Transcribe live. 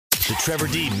The Trevor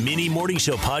D Mini Morning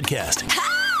Show podcast.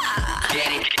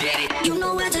 Get it. You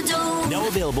know what to do. Now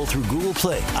available through Google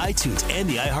Play, iTunes, and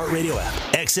the iHeartRadio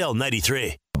app. XL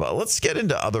 93. But let's get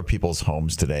into other people's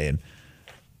homes today. And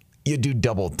you do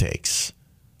double takes,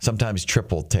 sometimes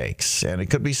triple takes. And it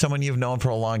could be someone you've known for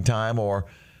a long time or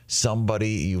somebody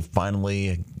you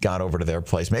finally got over to their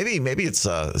place. Maybe it's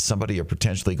somebody you're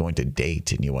potentially going to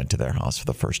date and you went to their house for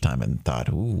the first time and thought,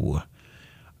 ooh,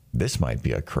 this might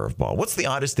be a curveball. What's the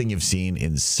oddest thing you've seen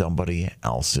in somebody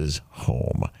else's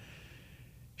home?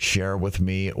 Share with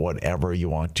me whatever you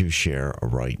want to share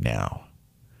right now.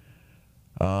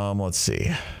 Let's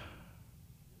see.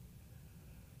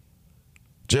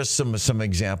 Just some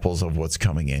examples of what's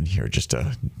coming in here, just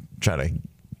to try to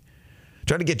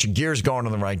get your gears going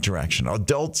in the right direction.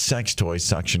 Adult sex toy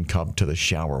suction cup to the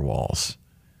shower walls.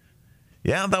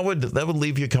 Yeah, that would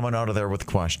leave you coming out of there with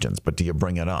questions, but do you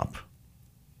bring it up?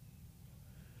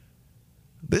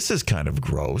 This is kind of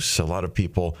gross. A lot of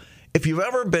people, if you've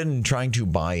ever been trying to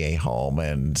buy a home,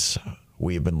 and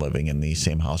we've been living in the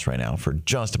same house right now for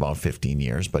just about 15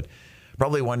 years, but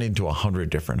probably went into 100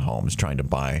 different homes trying to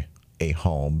buy a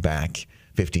home back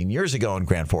 15 years ago in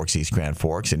Grand Forks, East Grand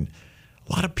Forks. And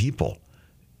a lot of people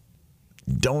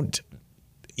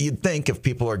you'd think if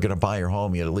people are going to buy your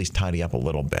home, you'd at least tidy up a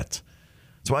little bit.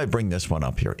 That's why I bring this one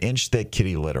up here. Inch-thick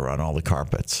kitty litter on all the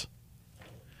carpets.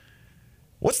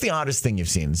 What's the oddest thing you've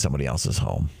seen in somebody else's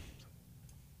home?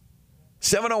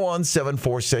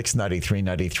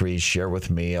 701-746-9393. Share with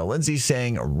me. Lindsay's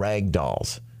saying rag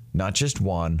dolls. Not just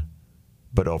one,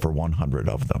 but over 100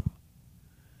 of them.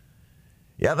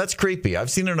 Yeah, that's creepy. I've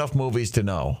seen enough movies to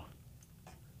know.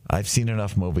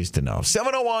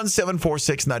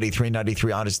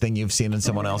 701-746-9393. Oddest thing you've seen in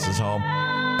someone else's home.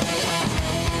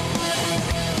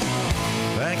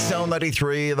 XL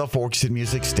 93, the Forks and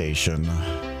Music Station.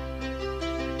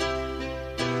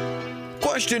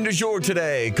 Question du jour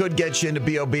today. Could get you into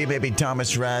B.O.B., maybe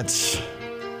Thomas Rhett's.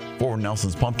 For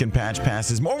Nelson's Pumpkin Patch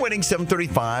passes. More winning,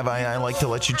 735. I like to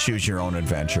let you choose your own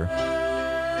adventure.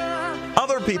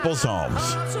 Other people's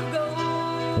homes.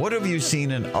 What have you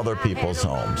seen in other people's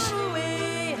homes?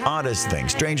 Oddest thing,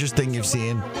 strangest thing you've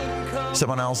seen?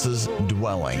 Someone else's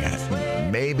dwelling.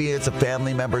 Maybe it's a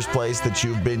family member's place that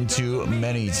you've been to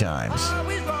many times.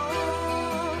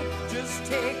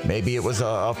 Maybe it was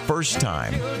a first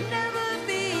time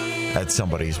at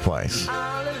somebody's place.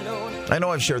 I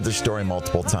know I've shared this story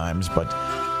multiple times, but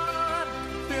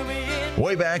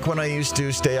way back when I used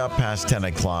to stay up past 10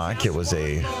 o'clock, it was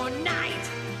a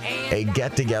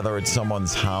get-together at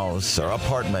someone's house or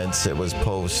apartments. It was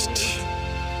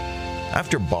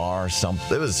after bar,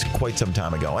 it was quite some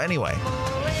time ago. Anyway,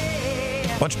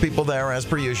 bunch of people there as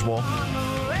per usual.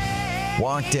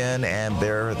 Walked in and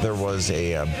there was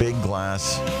a big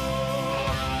glass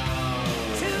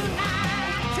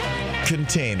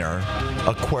container,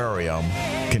 aquarium,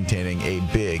 containing a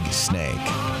big snake.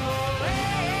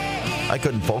 I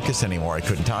couldn't focus anymore. I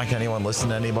couldn't talk to anyone, listen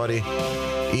to anybody,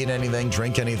 eat anything,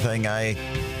 drink anything. I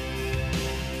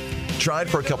tried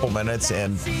for a couple minutes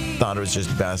and thought it was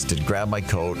just best to grab my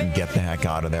coat and get the heck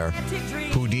out of there.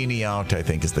 Houdini out, I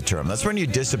think is the term. That's when you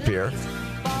disappear.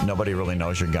 Nobody really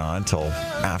knows you're gone until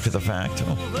after the fact.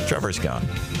 Oh, Trevor's gone.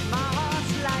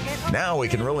 Now we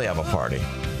can really have a party.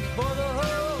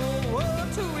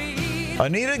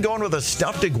 Anita going with a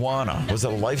stuffed iguana. Was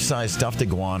it a life-size stuffed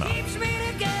iguana?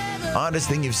 Oddest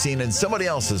thing you've seen in somebody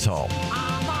else's home.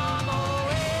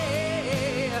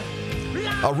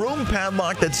 A room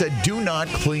padlock that said, "Do not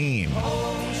clean."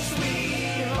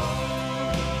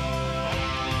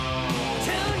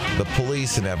 The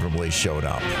police inevitably showed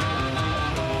up.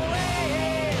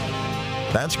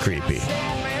 That's creepy.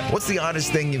 What's the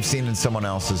oddest thing you've seen in someone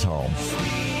else's home?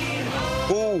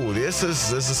 Ooh, this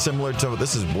is similar to,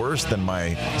 this is worse than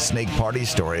my snake party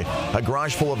story. A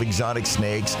garage full of exotic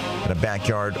snakes and a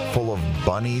backyard full of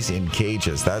bunnies in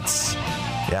cages. That's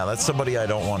somebody I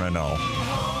don't want to know.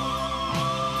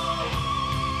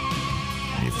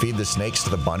 You feed the snakes to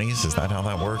the bunnies? Is that how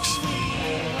that works?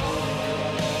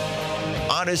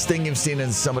 Oddest thing you've seen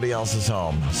in somebody else's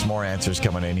home. Some more answers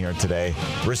coming in here today.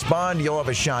 Respond, you'll have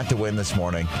a shot to win this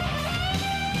morning.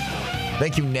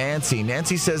 Thank you, Nancy.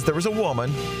 Nancy says there was a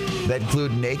woman that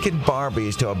glued naked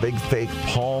Barbies to a big fake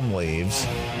palm leaves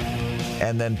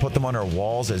and then put them on her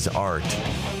walls as art.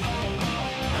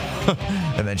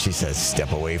 And then she says,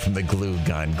 "Step away from the glue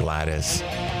gun, Gladys.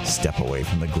 Step away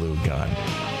from the glue gun."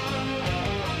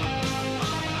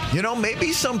 You know,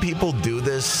 maybe some people do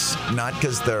this not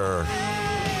because they're,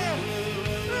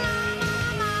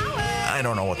 I I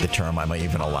don't know what the term I'm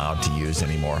even allowed to use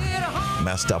anymore.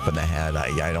 Messed up in the head.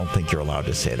 I don't think you're allowed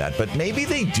to say that. But maybe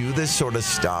they do this sort of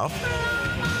stuff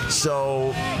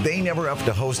so they never have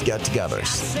to host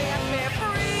get-togethers.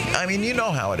 I mean, you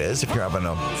know how it is. If you're having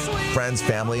a friend's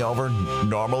family over,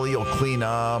 normally you'll clean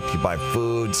up, you buy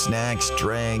food, snacks,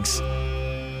 drinks.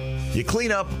 You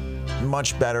clean up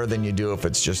much better than you do if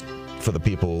it's just for the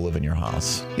people who live in your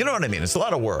house. You know what I mean? It's a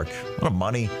lot of work, a lot of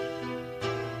money.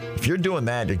 If you're doing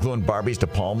that, you're gluing Barbies to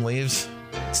palm leaves,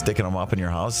 sticking them up in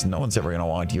your house, no one's ever going to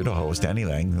want you to host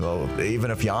anything. Even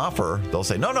if you offer, they'll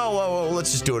say, no,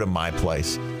 let's just do it in my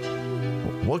place.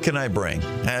 What can I bring?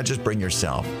 Just bring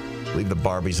yourself. Leave the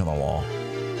Barbies on the wall.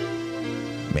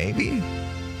 Maybe.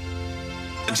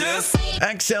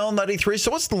 XL93.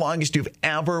 So what's the longest you've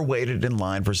ever waited in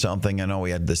line for something? I know we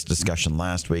had this discussion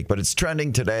last week, but it's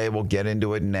trending today. We'll get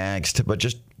into it next, but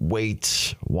just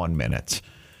wait 1 minute.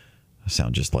 I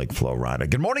sound just like Flo Rida.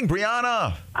 Good morning,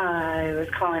 Brianna. I was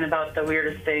calling about the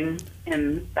weirdest thing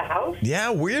in the house.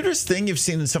 Yeah, weirdest thing you've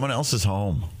seen in someone else's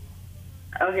home.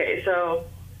 Okay, so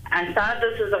I thought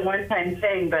this was a one-time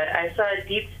thing, but I saw a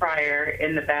deep fryer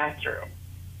in the bathroom.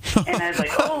 And I was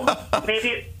like, oh,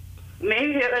 maybe it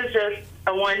was just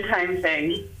a one-time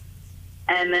thing.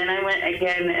 And then I went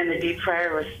again, and the deep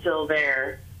fryer was still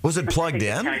there. Was it plugged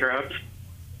in? Kind of gross.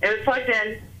 It was plugged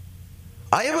in.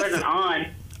 It wasn't on.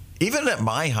 Even at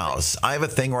my house, I have a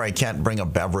thing where I can't bring a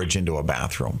beverage into a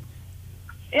bathroom.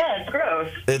 Yeah, it's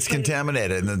gross. It's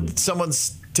contaminated. And then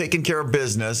someone's taking care of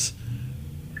business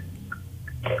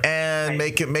and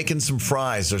making some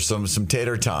fries or some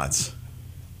tater tots.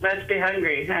 Must be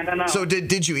hungry. I don't know. So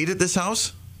did you eat at this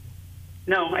house?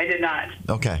 No, I did not.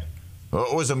 Okay.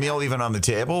 Was a meal even on the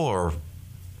table, or?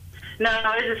 No,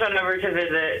 I just went over to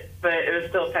visit, but it was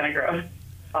still kind of gross.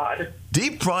 Odd.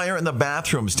 Deep fryer in the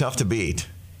bathroom is tough to beat.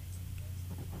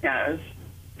 Yeah, it was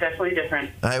definitely different.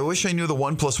 I wish I knew the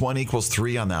 1 + 1 =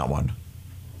 3 on that one.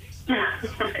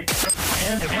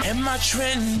 Am I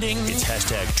trending? It's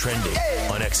 #trending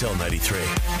on XL93.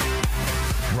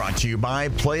 Brought to you by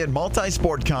Play It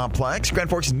Multi-Sport Complex,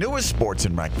 Grand Forks' newest sports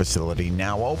and rec facility,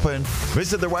 now open.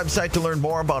 Visit their website to learn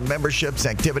more about memberships,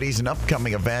 activities, and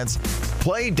upcoming events.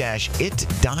 Play-it.fun.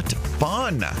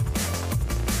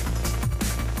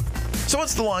 So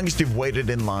what's the longest you've waited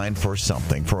in line for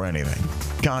something, for anything?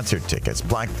 Concert tickets,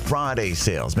 Black Friday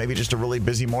sales, maybe just a really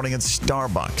busy morning at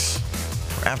Starbucks.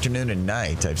 For afternoon and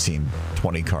night, I've seen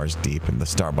 20 cars deep in the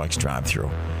Starbucks drive-thru.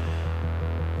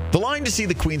 The line to see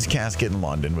the Queen's casket in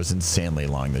London was insanely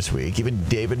long this week. Even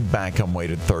David Beckham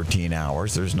waited 13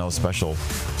 hours. There's no special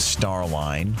Star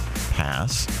Line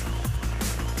pass.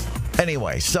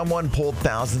 Anyway, someone polled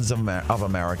thousands of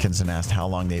Americans and asked how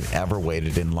long they've ever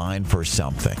waited in line for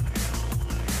something.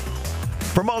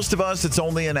 For most of us, it's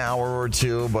only an hour or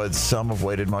two, but some have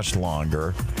waited much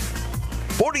longer.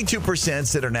 42%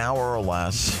 said an hour or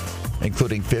less,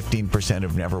 including 15%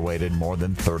 have never waited more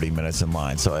than 30 minutes in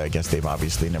line. So I guess they've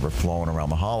obviously never flown around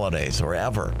the holidays or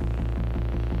ever.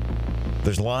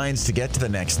 There's lines to get to the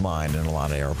next line in a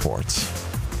lot of airports.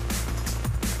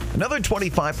 Another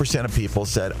 25% of people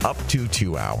said up to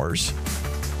 2 hours.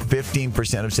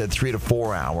 15% have said 3 to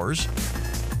 4 hours.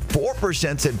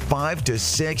 4% said 5 to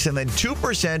 6. And then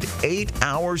 2% 8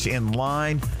 hours in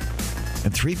line.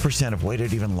 And 3% have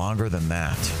waited even longer than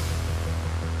that.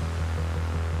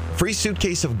 Free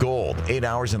suitcase of gold, 8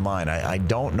 hours in line. I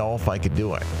don't know if I could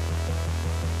do it.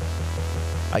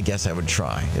 I guess I would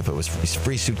try if it was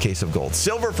free suitcase of gold.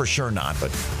 Silver for sure not,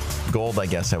 but gold, I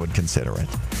guess I would consider it.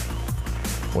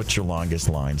 What's your longest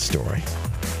line story?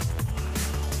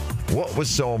 What was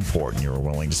so important you were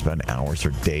willing to spend hours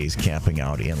or days camping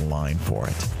out in line for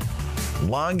it?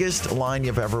 Longest line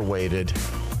you've ever waited.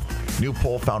 New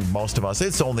poll found most of us.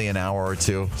 It's only an hour or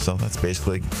two, so that's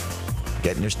basically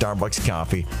getting your Starbucks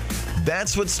coffee.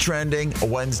 That's what's trending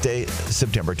Wednesday,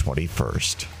 September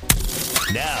 21st.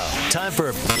 Now, time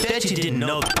for Bet You Didn't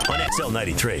Know on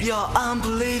XL93. You're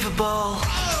unbelievable.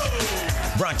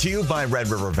 Brought to you by Red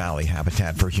River Valley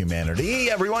Habitat for Humanity.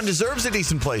 Everyone deserves a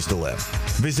decent place to live.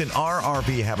 Visit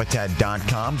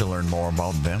rrvhabitat.com to learn more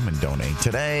about them and donate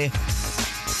today.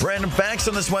 Random facts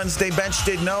on this Wednesday. Bench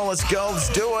didn't know. Let's go. Let's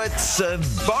do it.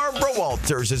 Barbara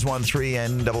Walters has won 3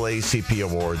 NAACP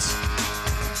awards.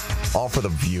 All for The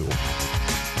View.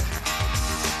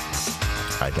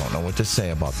 I don't know what to say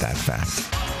about that fact.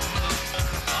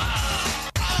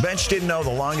 Bench didn't know the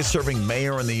longest-serving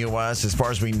mayor in the U.S., as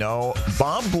far as we know,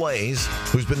 Bob Blaze,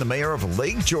 who's been the mayor of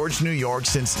Lake George, New York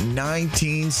since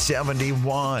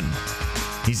 1971.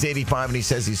 He's 85, and he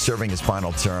says he's serving his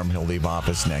final term. He'll leave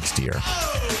office next year.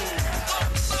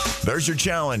 There's your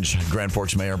challenge, Grand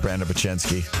Forks Mayor Brandon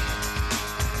Paczynski.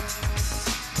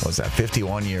 What was that?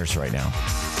 51 years right now.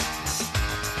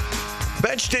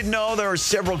 Bet you didn't know there are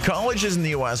several colleges in the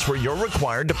U.S. where you're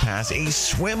required to pass a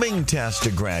swimming test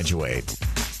to graduate,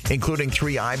 including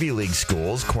 3 Ivy League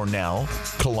schools: Cornell,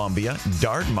 Columbia,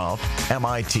 Dartmouth,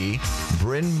 MIT,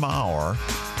 Bryn Mawr,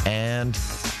 and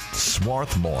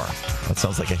Swarthmore. That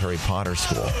sounds like a Harry Potter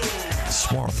school.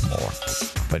 Swarthmore.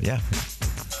 But yeah.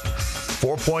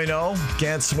 4.0,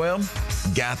 can't swim?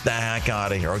 Get the heck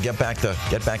out of here. Or get back to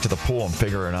the pool and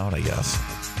figure it out, I guess.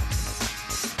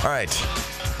 All right.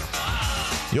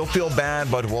 You'll feel bad,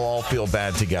 but we'll all feel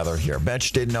bad together here. Bet you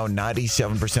didn't know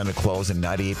 97% of clothes and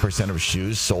 98% of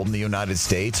shoes sold in the United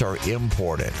States are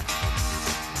imported.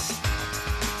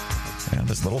 And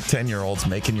this little 10-year-old's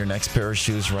making your next pair of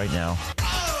shoes right now.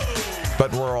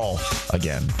 But we're all,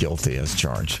 again, guilty as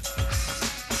charged.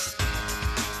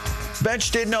 Bet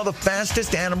you didn't know the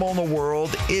fastest animal in the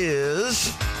world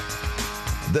is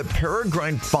the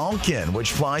peregrine falcon,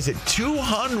 which flies at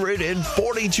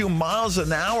 242 miles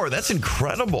an hour. That's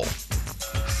incredible.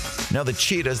 Now, the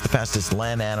cheetah is the fastest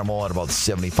land animal at about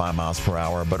 75 miles per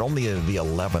hour, but only the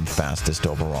 11th fastest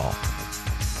overall.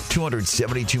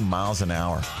 272 miles an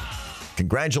hour.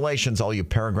 Congratulations, all you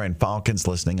peregrine falcons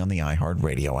listening on the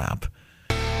iHeartRadio app.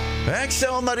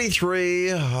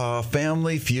 XL93,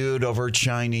 Family Feud over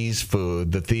Chinese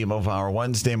food. The theme of our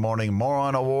Wednesday morning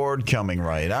Moron Award coming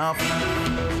right up.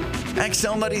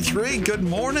 XL93, good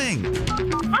morning.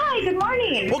 Hi, good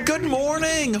morning. Well, good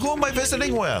morning. Who am I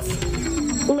visiting with?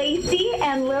 Lacey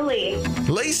and Lily.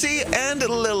 Lacey and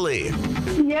Lily.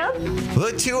 Yep.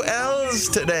 The 2 L's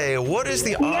today. What is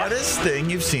the oddest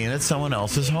thing you've seen at someone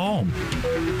else's home?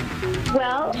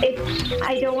 Well,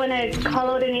 I don't want to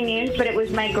call out any names, but it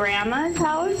was my grandma's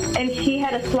house, and she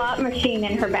had a slot machine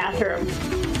in her bathroom.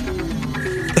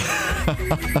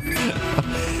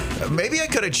 Maybe I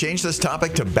could have changed this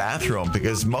topic to bathroom,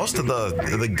 because most of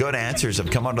the good answers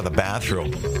have come out of the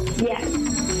bathroom. Yes.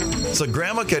 So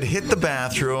Grandma could hit the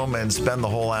bathroom and spend the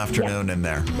whole afternoon in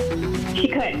there. She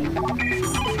could.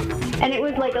 And it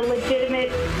was like a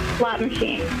legitimate slot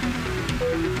machine.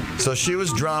 So she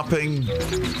was dropping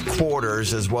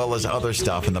quarters as well as other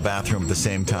stuff in the bathroom at the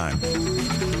same time.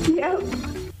 Yep.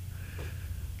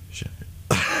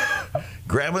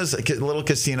 Grandma's little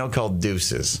casino called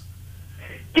Deuces.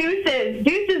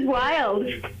 Deuces Wild.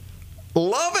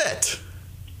 Love it.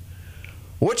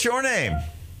 What's your name?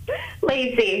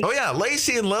 Lacey. Oh, yeah,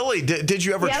 Lacey and Lily. Did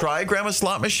you ever try Grandma's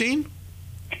slot machine?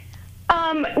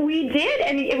 We did,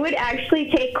 and it would actually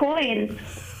take coins.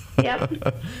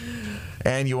 Yep.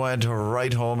 And you went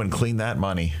right home and cleaned that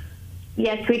money.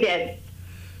 Yes, we did.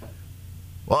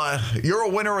 Well, you're a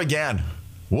winner again.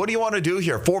 What do you want to do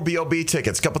here? 4 B.O.B.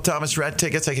 tickets, a couple Thomas Rhett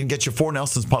tickets. I can get you 4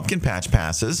 Nelson's Pumpkin Patch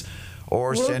passes,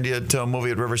 or send you to a movie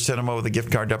at River Cinema with a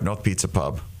gift card to Up North Pizza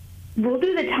Pub. We'll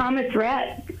do the Thomas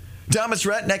Rhett. Thomas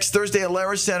Rhett next Thursday at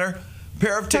Lara Center.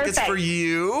 Pair of tickets for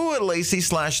you,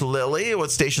 Lacey/Lily.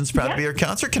 What station's proud to be your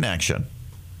concert connection?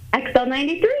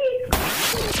 XL93.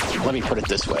 Let me put it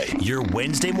this way. Your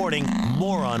Wednesday morning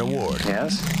Moron Award.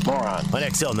 Yes? Moron. On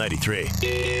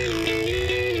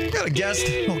XL93. Got a guest,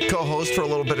 co-host for a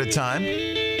little bit of time.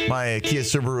 My Kia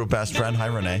Subaru best friend. Hi,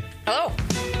 Renee. Hello.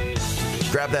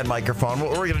 Grab that microphone.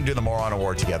 We're going to do the Moron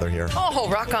Award together here. Oh,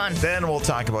 rock on. Then we'll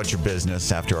talk about your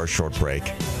business after our short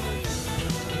break.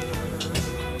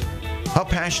 How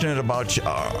passionate about,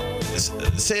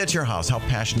 say at your house, how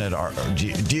passionate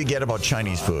do you get about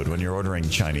Chinese food when you're ordering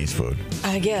Chinese food?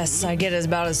 I guess I get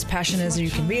about as passionate as you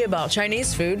can be about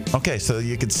Chinese food. Okay, so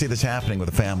you can see this happening with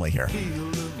the family here.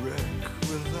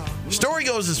 Story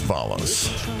goes as follows.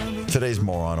 Today's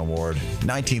Moron Award,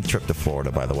 19th trip to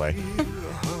Florida, by the way.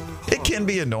 It can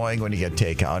be annoying when you get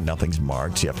takeout, nothing's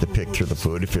marked, so you have to pick through the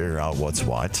food to figure out what's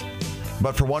what.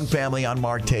 But for one family,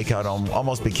 unmarked takeout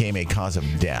almost became a cause of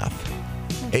death.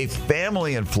 A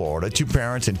family in Florida, 2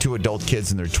 parents and 2 adult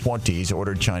kids in their 20s,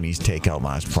 ordered Chinese takeout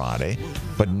last Friday,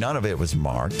 but none of it was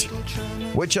marked,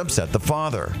 which upset the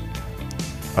father.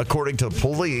 According to the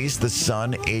police, the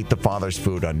son ate the father's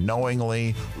food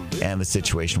unknowingly, and the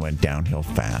situation went downhill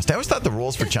fast. I always thought the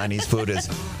rules for Chinese food is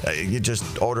you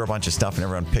just order a bunch of stuff and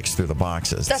everyone picks through the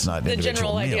boxes. That's it's not the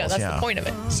individual general idea. meals. That's the point of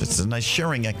it. It's a nice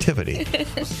sharing activity.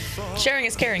 Sharing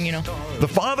is caring, you know. The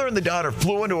father and the daughter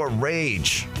flew into a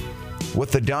rage,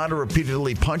 with the daughter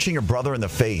repeatedly punching her brother in the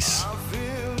face.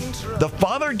 The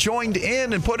father joined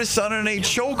in and put his son in a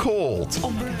chokehold. Oh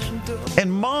my gosh.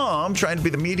 And mom, trying to be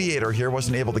the mediator here,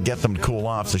 wasn't able to get them to cool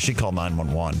off, so she called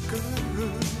 911.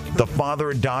 The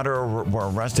father and daughter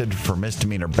were arrested for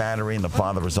misdemeanor battery, and the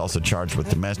father was also charged with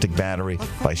domestic battery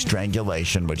by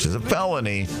strangulation, which is a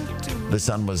felony. The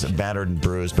son was battered and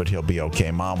bruised, but he'll be okay.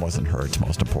 Mom wasn't hurt,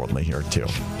 most importantly here, too.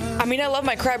 I mean, I love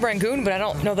my crab rangoon, but I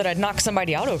don't know that I'd knock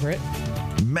somebody out over it.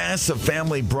 Massive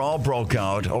family brawl broke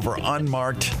out over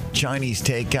unmarked Chinese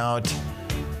takeout.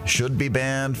 Should be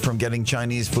banned from getting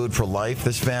Chinese food for life,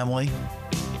 this family.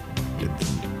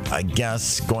 I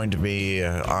guess going to be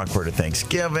awkward at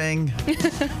Thanksgiving.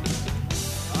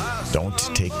 Don't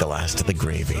take the last of the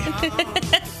gravy.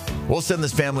 We'll send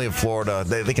this family of Florida.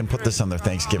 They can put this on their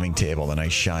Thanksgiving table, the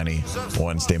nice shiny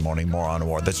Wednesday morning Moron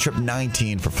Award. That's trip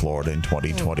 19 for Florida in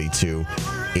 2022,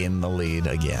 in the lead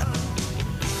again.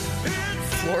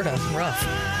 Florida,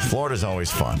 rough. Florida's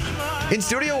always fun. In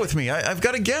studio with me, I've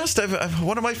got a guest.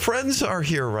 One of my friends are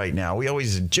here right now. We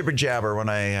always jibber jabber when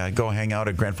I go hang out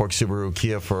at Grand Forks Subaru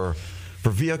Kia for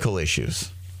vehicle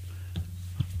issues,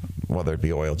 whether it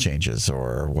be oil changes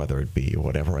or whether it be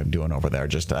whatever I'm doing over there.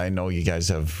 I know you guys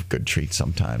have good treats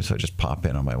sometimes, so I just pop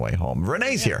in on my way home.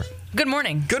 Renee's here. Good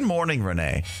morning. Good morning,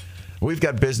 Renee. We've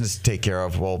got business to take care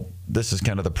of. Well, this is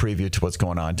kind of the preview to what's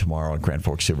going on tomorrow at Grand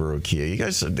Forks Subaru Kia. You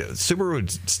guys, Subaru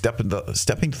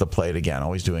stepping to the plate again,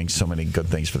 always doing so many good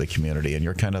things for the community, and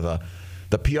you're kind of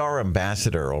the PR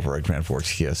ambassador over at Grand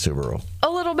Forks Kia Subaru. A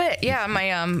little bit, yeah.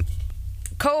 My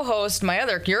co-host,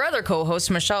 your other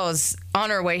co-host, Michelle, is on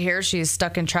her way here. She's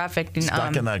stuck in traffic.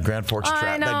 Stuck in that Grand Forks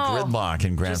that gridlock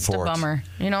in Grand Forks. Just a bummer,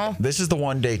 you know. This is the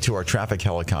one day to our traffic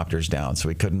helicopters down, so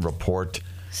we couldn't report.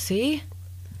 See?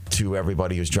 To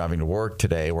everybody who's driving to work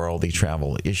today where all the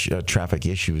traffic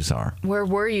issues are. Where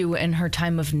were you in her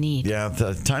time of need? Yeah,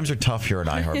 the times are tough here at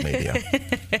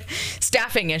iHeartMedia.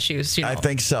 Staffing issues, you know. I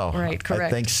think so. Right, correct. I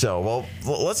think so. Well,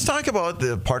 let's talk about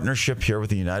the partnership here with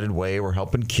the United Way. We're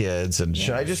helping kids. And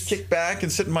should I just kick back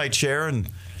and sit in my chair and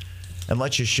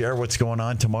let you share what's going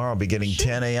on tomorrow beginning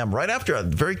 10 a.m. Right after,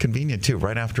 very convenient too,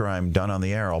 right after I'm done on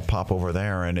the air, I'll pop over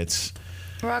there and it's...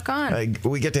 Rock on.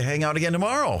 We get to hang out again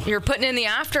tomorrow. You're putting in the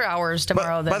after hours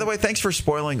tomorrow, then. By the way, thanks for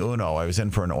spoiling Uno. I was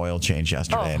in for an oil change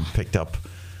yesterday and picked up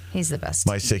he's the best.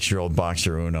 My 6-year-old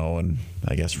boxer Uno, and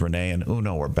I guess Renee and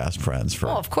Uno were best friends for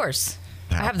of course.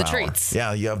 I have the treats.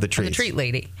 Yeah, you have the treats. I'm the treat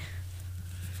lady.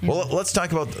 Well, let's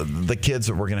talk about the kids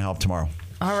that we're going to help tomorrow.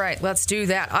 All right, let's do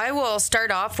that. I will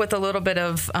start off with a little bit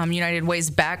of United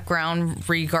Way's background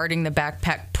regarding the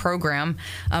backpack program.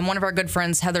 One of our good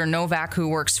friends, Heather Novak, who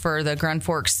works for the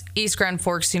East Grand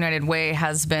Forks United Way,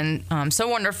 has been so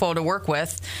wonderful to work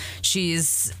with.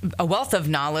 She's a wealth of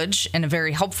knowledge and a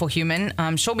very helpful human.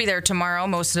 She'll be there tomorrow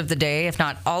most of the day, if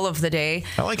not all of the day.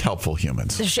 I like helpful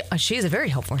humans. She is a very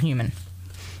helpful human.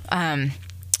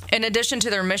 In addition to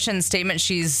their mission statement,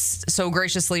 she's so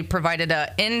graciously provided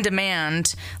a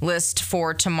in-demand list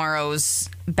for tomorrow's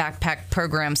backpack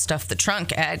program Stuff the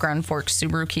Trunk at Grand Forks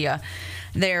Subaru Kia.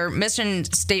 Their mission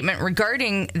statement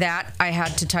regarding that, I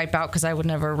had to type out because I would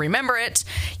never remember it.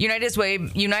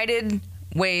 United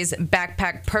Way's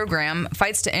backpack program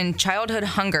fights to end childhood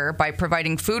hunger by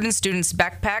providing food and students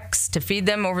backpacks to feed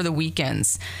them over the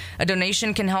weekends. A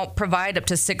donation can help provide up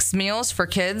to 6 meals for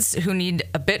kids who need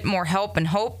a bit more help and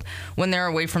hope when they're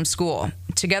away from school.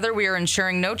 Together, we are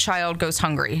ensuring no child goes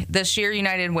hungry. This year,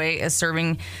 United Way is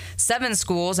serving 7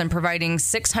 schools and providing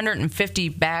 650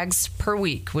 bags per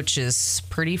week, which is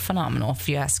pretty phenomenal, if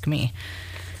you ask me.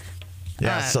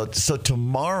 Yeah, so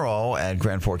tomorrow at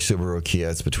Grand Forks Subaru Kia,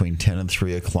 it's between 10 and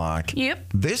 3 o'clock.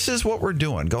 Yep. This is what we're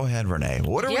doing. Go ahead, Renee.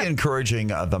 What are we encouraging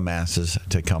the masses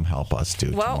to come help us do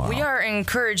tomorrow? Well, we are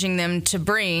encouraging them to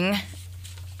bring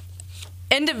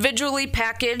individually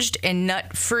packaged and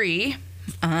nut-free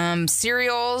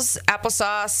cereals,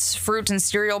 applesauce, fruit and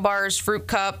cereal bars, fruit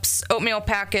cups, oatmeal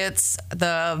packets,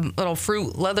 the little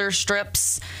fruit leather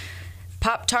strips,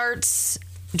 Pop-Tarts,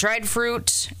 dried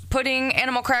fruit, pudding,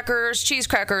 animal crackers, cheese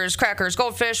crackers,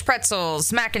 goldfish,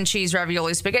 pretzels, mac and cheese,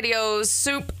 ravioli, SpaghettiOs,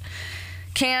 soup,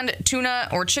 canned tuna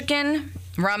or chicken,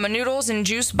 ramen noodles, and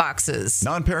juice boxes.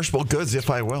 Non-perishable goods, if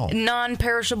I will.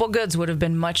 Non-perishable goods would have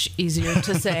been much easier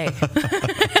to say.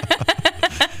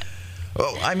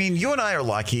 Well, I mean, you and I are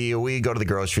lucky. We go to the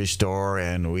grocery store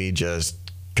and we just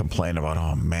complain about,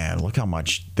 oh man, look how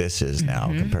much this is now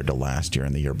compared to last year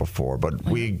and the year before. But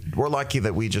we're lucky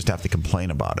that we just have to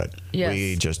complain about it. Yes.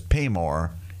 We just pay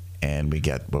more and we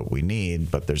get what we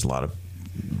need. But there's a lot of,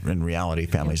 in reality,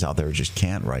 families out there who just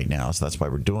can't right now. So that's why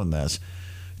we're doing this.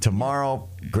 Tomorrow,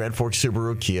 Grand Forks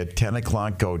Subaru Kia, 10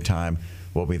 o'clock go time.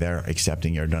 we'll be there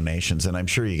accepting your donations. And I'm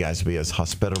sure you guys will be as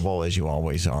hospitable as you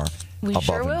always are, above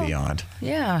and beyond.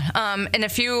 Yeah. And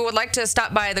if you would like to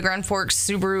stop by the Grand Forks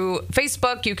Subaru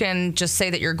Facebook, you can just say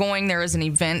that you're going. There is an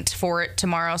event for it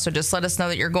tomorrow, so just let us know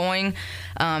that you're going.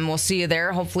 We'll see you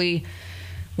there. Hopefully,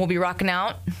 we'll be rocking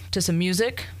out to some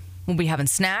music. We'll be having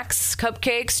snacks,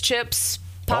 cupcakes, chips,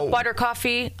 pop water,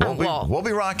 coffee. We'll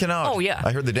be rocking out. Oh, yeah.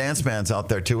 I heard the dance man's out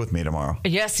there, too, with me tomorrow.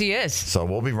 Yes, he is. So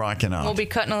we'll be rocking out. We'll be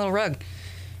cutting a little rug.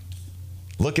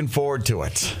 Looking forward to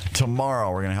it.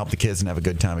 Tomorrow, we're going to help the kids and have a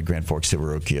good time at Grand Forks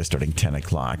Subaru Kia starting 10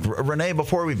 o'clock. Renee,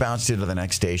 before we bounce you to the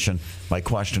next station, my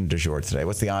question du jour today.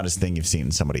 What's the oddest thing you've seen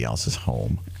in somebody else's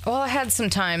home? Well, I had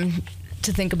some time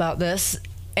to think about this,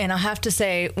 and I'll have to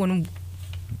say, when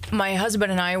my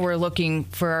husband and I were looking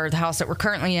for the house that we're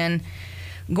currently in,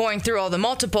 going through all the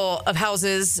multiple of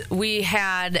houses, we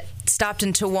had stopped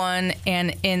into one,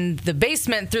 and in the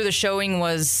basement through the showing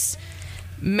was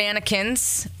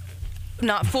mannequins,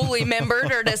 not fully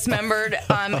membered or dismembered,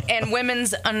 and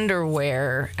women's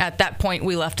underwear. At that point,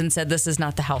 we left and said, this is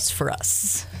not the house for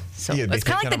us. So it's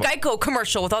kind of like the Geico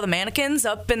commercial with all the mannequins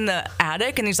up in the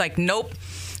attic, and he's like, nope,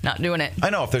 not doing it.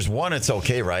 I know, if there's one, it's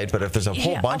okay, right? But if there's a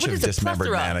whole bunch of dismembered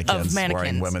mannequins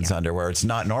wearing women's underwear, it's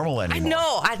not normal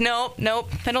anymore. I know.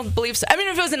 Nope. I don't believe so. I mean,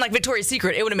 if it was in like Victoria's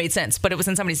Secret, it would have made sense, but it was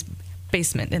in somebody's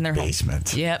basement in their home.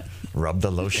 Yep. Rub the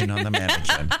lotion on the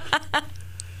mannequin.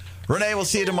 Renee, we'll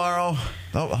see you tomorrow.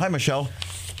 Oh, hi, Michelle.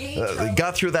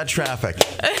 Got through that traffic.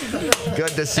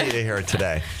 Good to see you here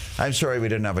today. I'm sorry we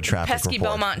didn't have a traffic Pesky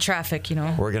report. Belmont traffic, you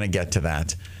know. We're going to get to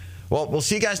that. Well, we'll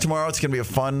see you guys tomorrow. It's going to be a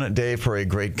fun day for a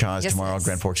great cause tomorrow.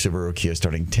 Grand Forks Subaru Kia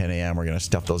starting 10 a.m. We're going to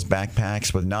stuff those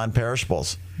backpacks with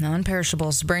non-perishables.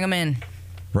 Non-perishables. Bring them in.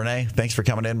 Renee, thanks for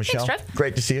coming in. Michelle, thanks, Trev.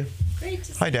 Great to see you. Great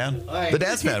to see Hi, Dan. Hi. The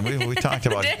dance man. We talked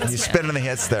about it. He's spinning the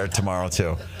hits there tomorrow,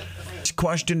 too.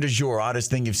 Question du jour, oddest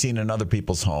thing you've seen in other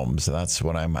people's homes. That's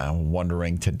what I'm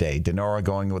wondering today. Denora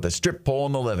going with a strip pole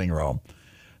in the living room.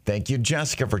 Thank you,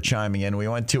 Jessica, for chiming in. We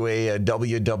went to a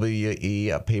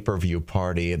WWE pay-per-view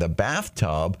party. The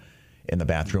bathtub in the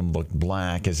bathroom looked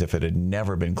black as if it had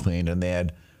never been cleaned, and they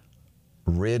had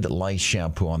Rid lice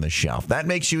shampoo on the shelf. That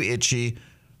makes you itchy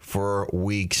for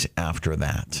weeks after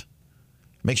that.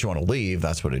 Makes you want to leave.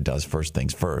 That's what it does, first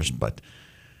things first. But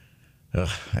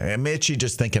I'm itchy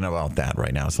just thinking about that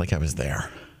right now. It's like I was there.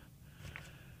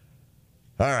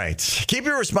 All right. Keep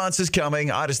your responses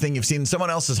coming. Oddest thing you've seen in someone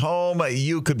else's home.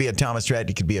 You could be at Thomas Stratton.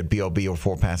 You could be at B.O.B. or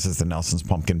 4 passes to Nelson's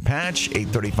Pumpkin Patch.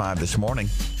 8:35 this morning.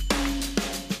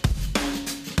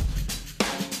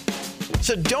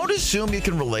 So don't assume you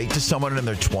can relate to someone in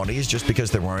their 20s just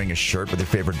because they're wearing a shirt with their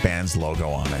favorite band's logo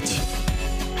on it.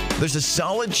 There's a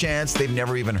solid chance they've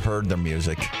never even heard their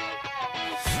music.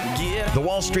 The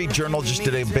Wall Street Journal just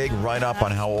did a big write-up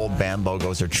on how old band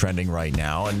logos are trending right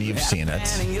now, and you've seen it.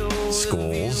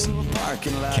 Schools,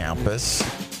 campus,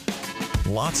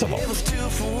 lots of them.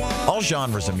 All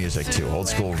genres of music, too. Old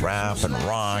school rap and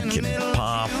rock and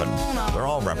pop, and they're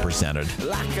all represented.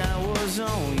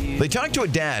 They talked to a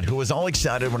dad who was all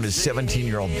excited when his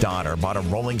 17-year-old daughter bought a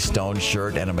Rolling Stone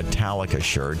shirt and a Metallica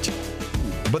shirt,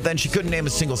 but then she couldn't name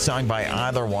a single song by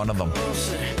either one of them.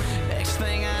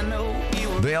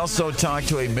 They also talked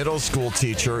to a middle school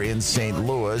teacher in St.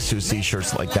 Louis who sees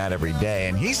shirts like that every day,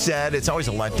 and he said it's always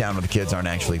a letdown when the kids aren't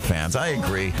actually fans. I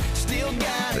agree.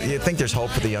 You think there's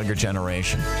hope for the younger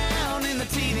generation.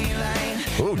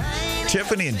 Ooh,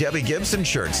 Tiffany and Debbie Gibson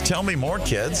shirts. Tell me more,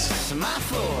 kids.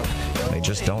 They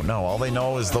just don't know. All they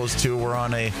know is those two were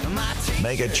on a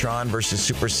Megatron versus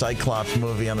Super Cyclops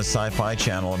movie on the Sci-Fi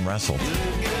Channel and wrestled,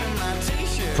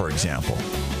 for example.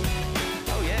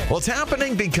 Well, it's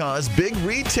happening because big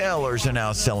retailers are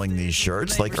now selling these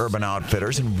shirts, like Urban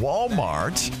Outfitters and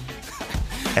Walmart.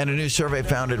 And a new survey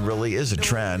found it really is a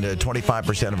trend.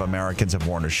 25% of Americans have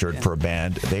worn a shirt for a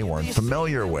band they weren't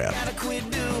familiar with.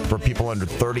 For people under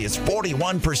 30, it's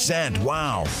 41%.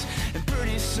 Wow.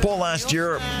 Poll last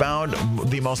year found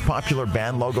the most popular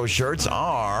band logo shirts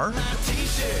are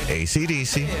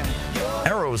AC/DC,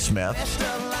 Aerosmith,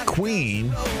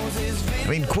 Queen. I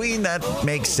mean, Queen, that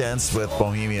makes sense with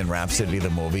Bohemian Rhapsody, the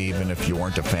movie, even if you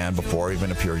weren't a fan before, even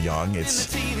if you're young.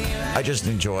 I just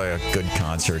enjoy a good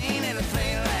concert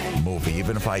movie,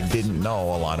 even if I didn't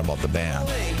know a lot about the band.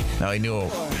 Now, I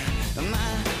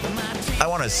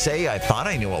want to say I thought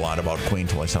I knew a lot about Queen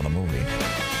until I saw the movie.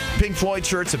 Pink Floyd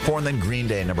shirts at 4, and then Green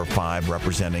Day, number 5,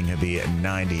 representing the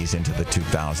 90s into the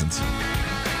 2000s.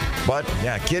 But,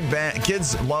 yeah,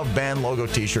 kids love band logo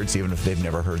T-shirts even if they've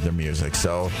never heard their music.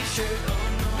 So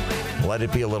let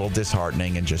it be a little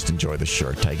disheartening and just enjoy the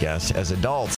shirt, I guess, as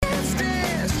adults.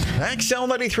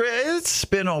 XL93. It's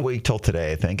been all week till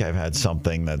today. I think I've had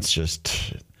something that's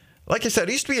just, like I said,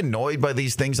 I used to be annoyed by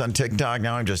these things on TikTok.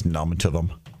 Now I'm just numb to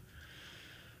them.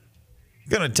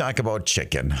 Going to talk about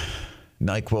chicken.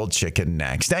 NyQuil chicken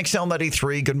next.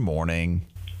 XL93, good morning.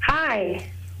 Hi.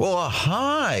 Well,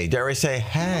 hi. Dare I say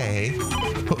hey?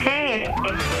 Hey.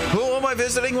 Who am I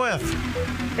visiting with?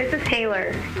 This is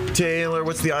Taylor. Taylor,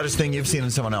 what's the oddest thing you've seen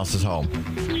in someone else's home?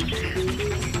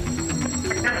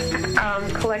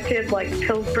 Collected like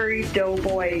Pillsbury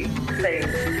Doughboy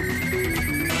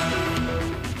things.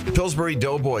 Pillsbury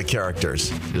Doughboy characters.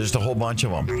 There's just a whole bunch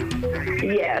of them.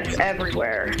 Yes,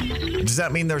 everywhere. Does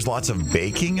that mean there's lots of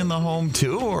baking in the home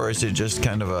too, or is it just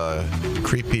kind of a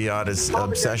creepy, oddest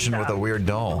obsession with a weird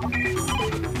doll? Maybe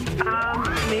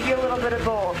a little bit of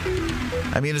both.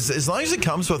 I mean, as long as it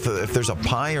comes with, if there's a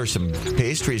pie or some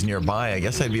pastries nearby, I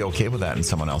guess I'd be okay with that in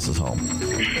someone else's home.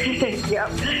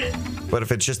 Yep. But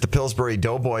if it's just the Pillsbury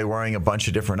Doughboy wearing a bunch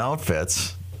of different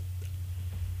outfits,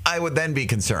 I would then be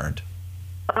concerned.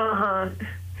 Uh-huh.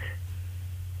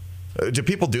 Do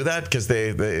people do that because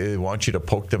they want you to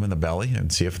poke them in the belly and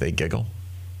see if they giggle?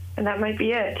 And that might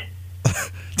be it.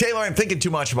 Taylor, I'm thinking too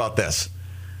much about this.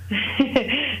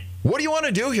 What do you want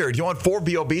to do here? Do you want 4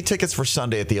 B.O.B. tickets for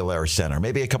Sunday at the Alaris Center?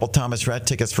 Maybe a couple Thomas Rhett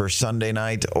tickets for Sunday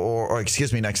night, or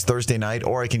next Thursday night,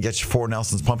 or I can get you 4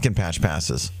 Nelson's Pumpkin Patch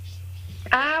passes.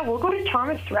 We'll go to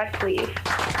Thomas Rhett, please.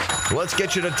 Let's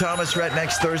get you to Thomas Rhett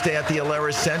next Thursday at the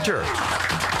Alaris Center.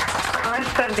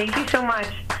 Awesome. Thank you so much.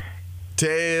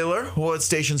 Taylor, what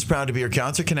station's proud to be your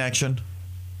concert connection?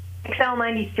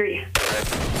 XL93.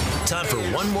 Time for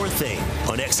one more thing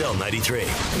on XL93.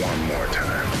 One more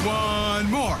time.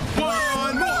 One more.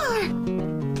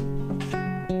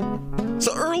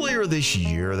 So earlier this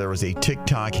year, there was a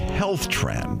TikTok health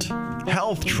trend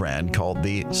called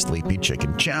the Sleepy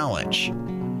Chicken Challenge,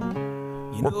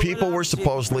 where people were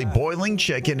supposedly boiling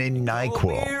chicken in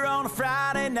NyQuil.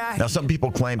 Now, some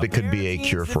people claimed it could be a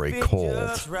cure for a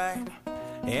cold.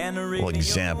 Well,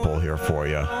 example here for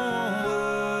you.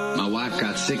 My wife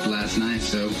got sick last night,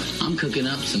 so I'm cooking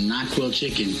up some NyQuil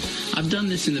chicken. I've done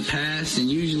this in the past,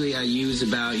 and usually I use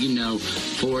about,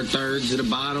 4/3 of the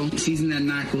bottle. Season that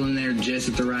NyQuil in there just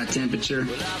at the right temperature.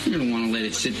 You're going to want to let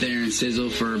it sit there and sizzle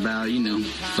for about,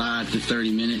 5 to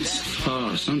 30 minutes.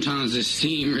 Oh, sometimes the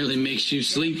steam really makes you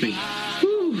sleepy.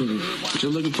 Whew. What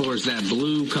you're looking for is that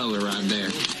blue color right there.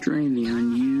 Drain the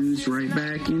unused right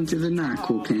back into the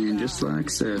NyQuil can, just like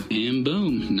so. And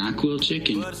boom, NyQuil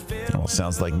chicken. Well,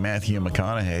 sounds like Matthew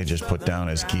McConaughey just put down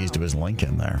his keys to his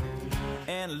Lincoln there.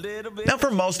 Now,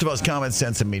 for most of us, common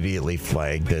sense immediately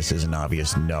flagged this as an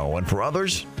obvious no. And for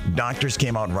others, doctors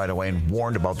came out right away and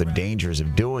warned about the dangers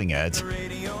of doing it.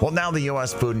 Well, now the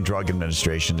U.S. Food and Drug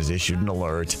Administration has issued an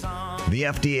alert. The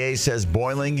FDA says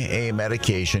boiling a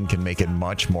medication can make it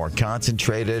much more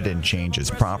concentrated and change its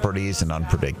properties in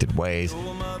unpredicted ways.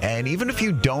 And even if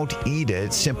you don't eat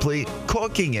it, simply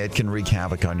cooking it can wreak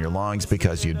havoc on your lungs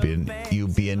because you'd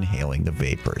be inhaling the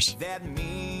vapors.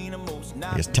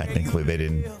 I guess technically they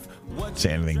didn't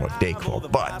say anything about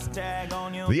DayQuil, but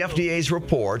the FDA's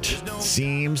report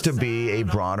seems to be a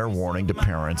broader warning to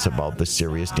parents about the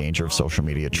serious danger of social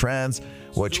media trends,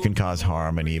 which can cause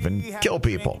harm and even kill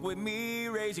people.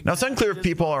 Now, it's unclear if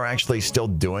people are actually still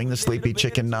doing the sleepy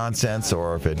chicken nonsense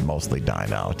or if it mostly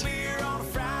died out.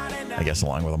 I guess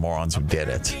along with the morons who did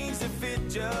it.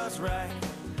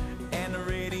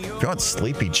 If you want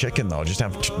sleepy chicken, though, just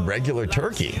have regular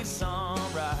turkey.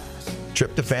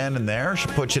 Tryptophan in there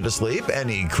should put you to sleep.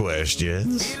 Any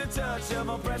questions?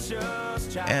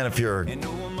 And if you're...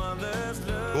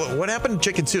 What happened to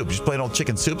chicken soup? Just plain old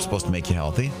chicken soup supposed to make you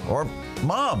healthy. Or,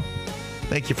 Mom,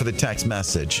 thank you for the text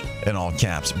message in all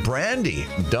caps. Brandy,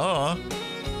 duh. Yeah,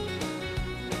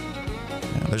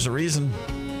 there's a reason.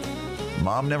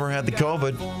 Mom never had the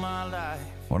COVID.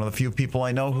 One of the few people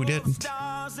I know who didn't.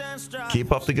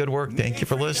 Keep up the good work. Thank you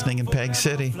for listening in Peg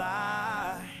City.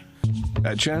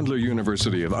 At Chandler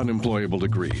University of Unemployable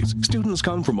Degrees, students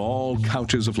come from all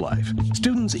couches of life.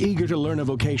 Students eager to learn a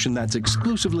vocation that's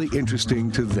exclusively interesting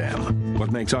to them.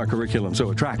 What makes our curriculum so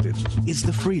attractive is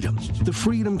the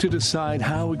freedom to decide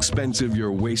how expensive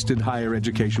your wasted higher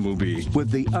education will be, with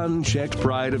the unchecked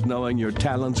pride of knowing your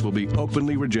talents will be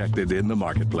openly rejected in the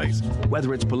marketplace.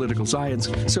 Whether it's political science,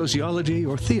 sociology,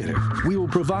 or theater, we will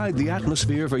provide the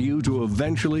atmosphere for you to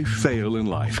eventually fail in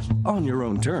life on your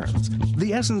own terms.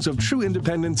 The essence of true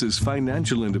independence is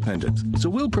financial independence. So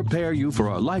we'll prepare you for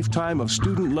a lifetime of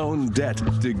student loan debt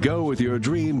to go with your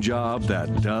dream job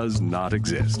that does not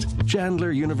exist.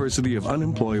 Chandler University of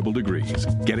Unemployable Degrees.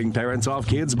 Getting parents off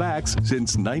kids' backs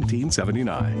since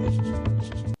 1979.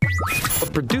 A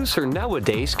producer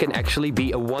nowadays can actually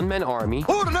be a one-man army.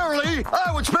 Ordinarily,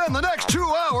 I would spend the next 2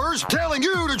 hours telling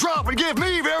you to drop and give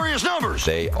me various numbers.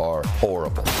 They are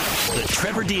horrible. The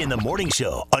Trevor D in the Morning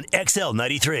Show on XL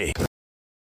 93.